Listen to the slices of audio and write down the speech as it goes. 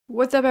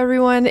What's up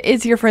everyone,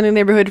 it's your friendly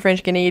neighborhood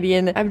French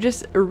Canadian. I've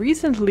just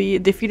recently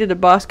defeated the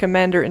boss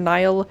Commander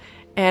Niall,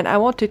 and I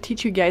want to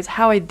teach you guys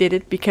how I did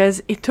it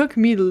because it took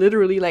me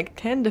literally like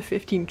 10 to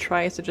 15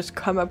 tries to just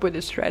come up with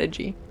this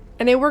strategy.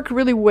 And it worked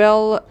really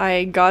well.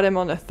 I got him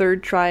on the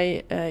third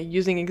try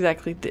using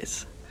exactly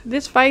this.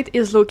 This fight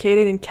is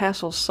located in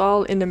Castle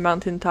Saul in the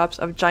mountaintops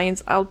of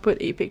Giants. I'll put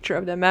a picture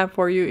of the map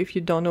for you if you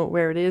don't know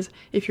where it is,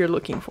 if you're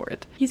looking for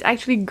it. He's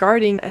actually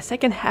guarding a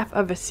second half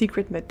of a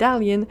secret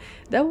medallion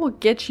that will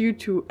get you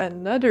to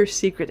another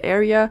secret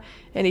area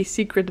and a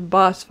secret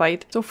boss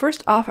fight. So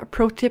first off, a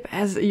pro tip,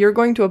 as you're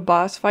going to a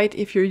boss fight,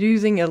 if you're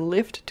using a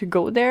lift to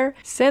go there,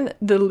 send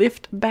the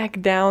lift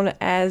back down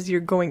as you're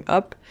going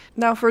up.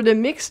 Now for the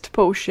mixed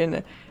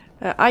potion,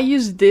 I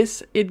use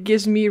this. It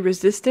gives me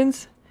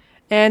resistance,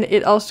 and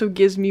it also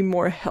gives me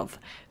more health.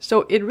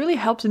 So it really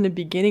helps in the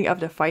beginning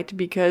of the fight,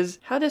 because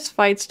how this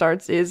fight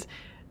starts is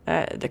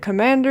the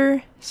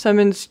commander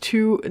summons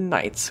two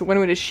knights, one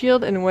with a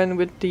shield and one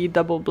with the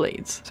double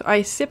blades. So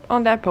I sip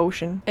on that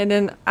potion and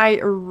then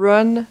I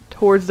run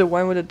towards the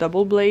one with the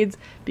double blades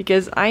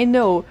because I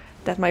know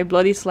that my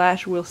bloody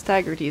slash will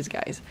stagger these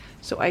guys.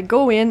 So I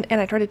go in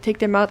and I try to take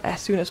them out as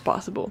soon as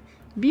possible.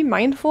 Be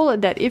mindful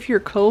that if you're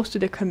close to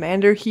the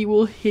commander, he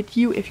will hit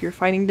you if you're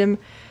fighting them.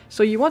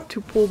 So you want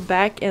to pull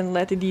back and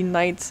let the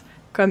knights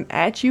come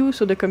at you,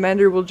 so the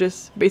commander will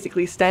just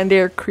basically stand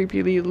there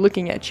creepily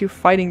looking at you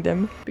fighting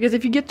them. Because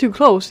if you get too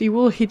close, he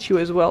will hit you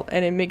as well,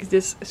 and it makes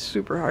this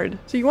super hard.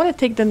 So you want to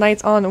take the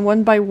knights on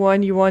one by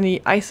one, you want to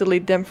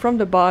isolate them from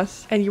the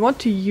boss, and you want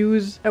to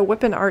use a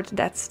weapon art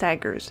that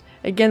staggers.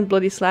 Again,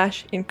 Bloody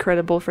Slash,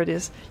 incredible for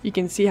this. You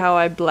can see how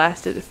I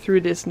blasted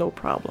through this no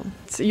problem.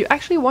 So you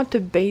actually want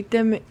to bait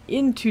them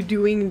into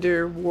doing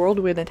their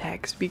whirlwind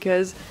attacks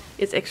because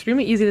it's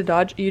extremely easy to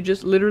dodge. You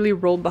just literally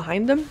roll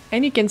behind them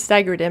and you can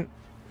stagger them.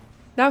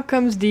 Now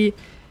comes the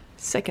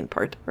second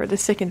part, or the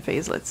second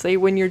phase, let's say,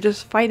 when you're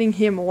just fighting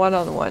him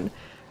one-on-one.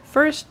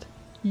 First,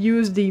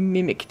 use the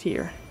Mimic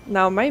tier.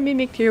 Now my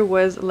Mimic tier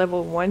was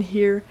level 1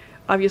 here.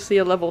 Obviously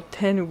a level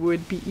 10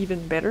 would be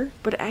even better,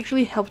 but it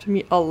actually helped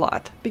me a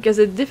lot. Because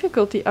the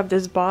difficulty of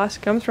this boss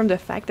comes from the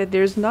fact that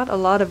there's not a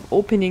lot of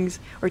openings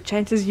or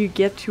chances you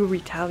get to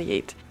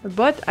retaliate.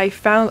 But I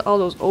found all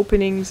those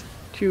openings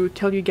to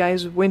tell you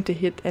guys when to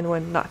hit and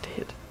when not to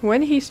hit.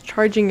 When he's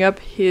charging up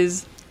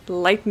his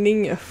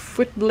lightning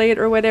foot blade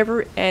or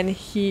whatever and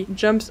he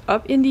jumps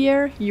up in the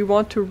air, you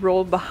want to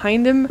roll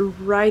behind him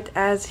right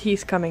as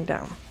he's coming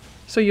down.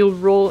 So you'll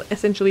roll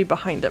essentially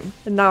behind him.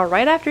 And now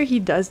right after he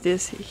does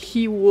this,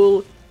 he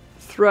will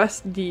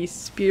thrust the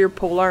spear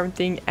polearm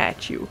thing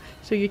at you.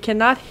 So you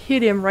cannot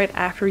hit him right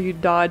after you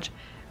dodge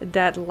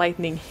that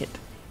lightning hit.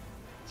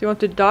 So you want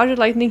to dodge a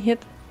lightning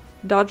hit,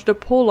 dodge the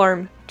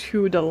polearm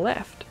to the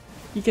left.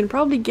 You can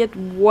probably get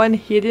one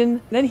hit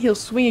in, then he'll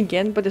swing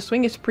again, but the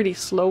swing is pretty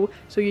slow,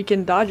 so you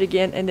can dodge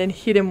again and then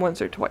hit him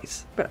once or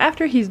twice. But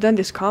after he's done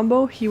this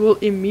combo, he will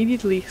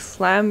immediately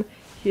slam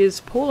his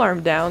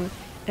polearm down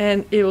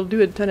and it will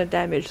do a ton of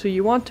damage. So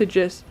you want to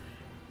just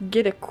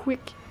get a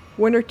quick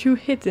 1 or 2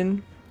 hits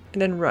in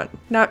and then run.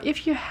 Now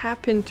if you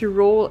happen to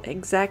roll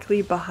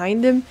exactly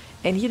behind him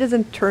and he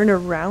doesn't turn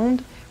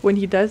around when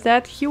he does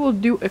that, he will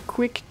do a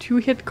quick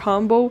 2-hit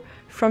combo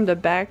from the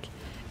back,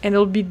 and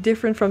it'll be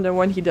different from the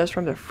one he does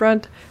from the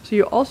front. So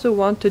you also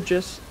want to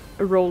just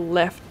roll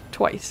left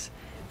twice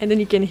and then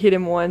you can hit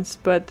him once,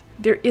 but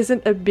there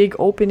isn't a big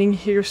opening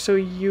here, so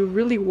you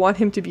really want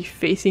him to be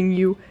facing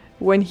you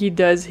when he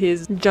does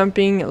his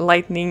jumping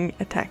lightning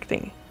attack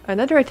thing.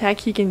 Another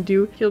attack he can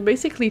do, he'll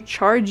basically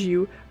charge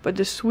you, but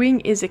the swing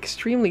is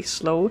extremely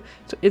slow,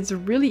 so it's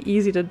really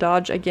easy to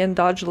dodge. Again,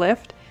 dodge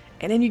left,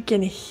 and then you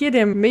can hit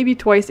him maybe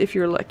twice if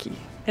you're lucky.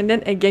 And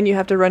then again you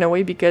have to run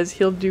away because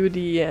he'll do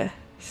the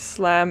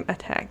slam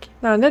attack.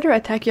 Now another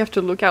attack you have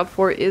to look out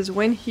for is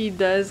when he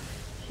does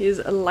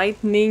his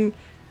lightning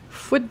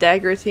foot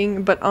dagger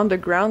thing, but on the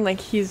ground, like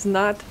he's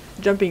not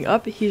jumping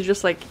up, he's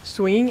just like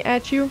swinging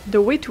at you.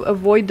 The way to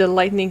avoid the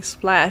lightning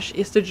splash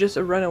is to just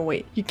run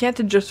away. You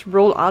can't just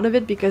roll out of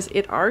it because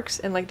it arcs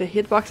and like the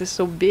hitbox is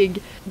so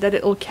big that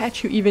it'll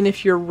catch you even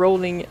if you're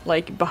rolling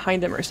like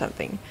behind him or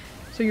something.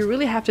 So you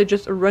really have to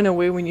just run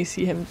away when you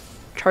see him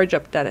charge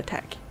up that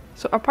attack.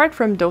 So apart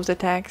from those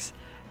attacks,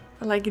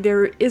 like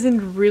there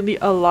isn't really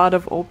a lot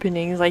of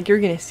openings. Like you're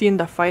gonna see in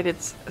the fight,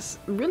 it's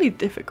really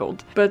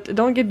difficult. But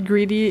don't get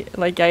greedy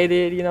like I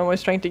did, you know, I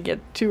was trying to get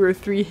 2 or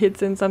 3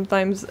 hits in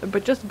sometimes,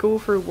 but just go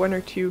for 1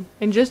 or 2.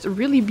 And just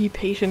really be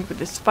patient with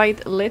this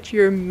fight. Let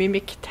your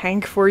Mimic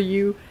tank for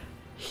you.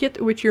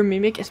 Hit with your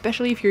Mimic,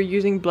 especially if you're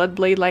using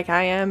Bloodblade like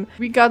I am.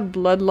 We got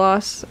blood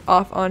loss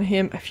off on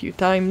him a few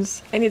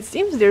times, and it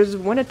seems there's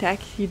one attack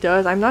he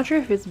does. I'm not sure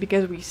if it's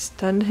because we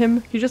stunned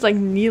him. He's just like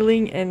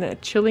kneeling and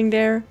chilling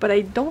there, but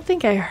I don't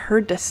think I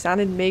heard the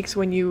sound it makes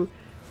when you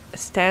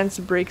stance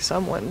break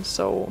someone,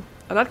 so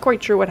I'm not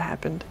quite sure what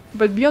happened.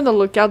 But be on the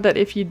lookout that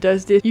if he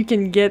does this, you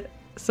can get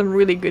some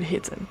really good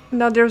hits in.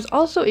 Now there's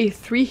also a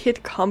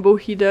 3-hit combo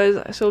he does,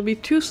 so it'll be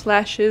 2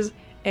 slashes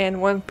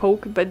and one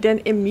poke, but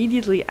then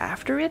immediately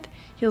after it,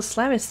 he'll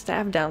slam his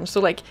staff down. So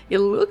like, it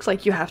looks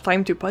like you have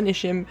time to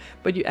punish him,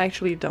 but you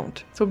actually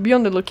don't. So be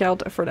on the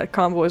lookout for that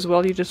combo as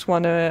well. You just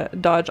want to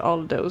dodge all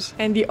of those.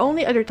 And the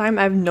only other time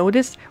I've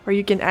noticed where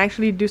you can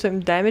actually do some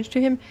damage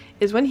to him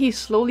is when he's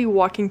slowly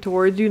walking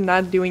towards you,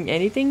 not doing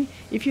anything.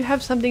 If you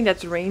have something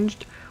that's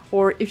ranged,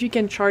 or if you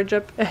can charge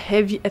up a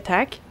heavy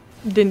attack,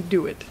 then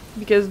do it.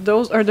 Because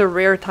those are the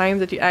rare times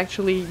that you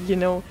actually, you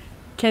know,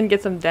 can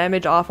get some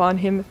damage off on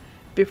him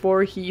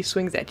before he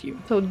swings at you.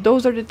 So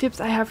those are the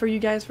tips I have for you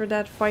guys for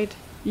that fight.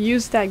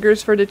 Use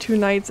staggers for the 2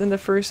 knights in the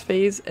first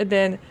phase, and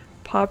then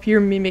pop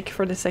your mimic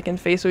for the second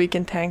phase so he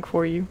can tank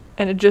for you.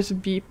 And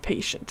just be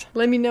patient.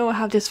 Let me know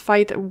how this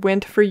fight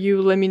went for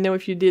you. Let me know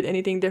if you did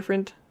anything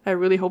different. I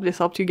really hope this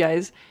helped you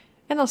guys,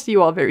 and I'll see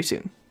you all very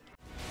soon.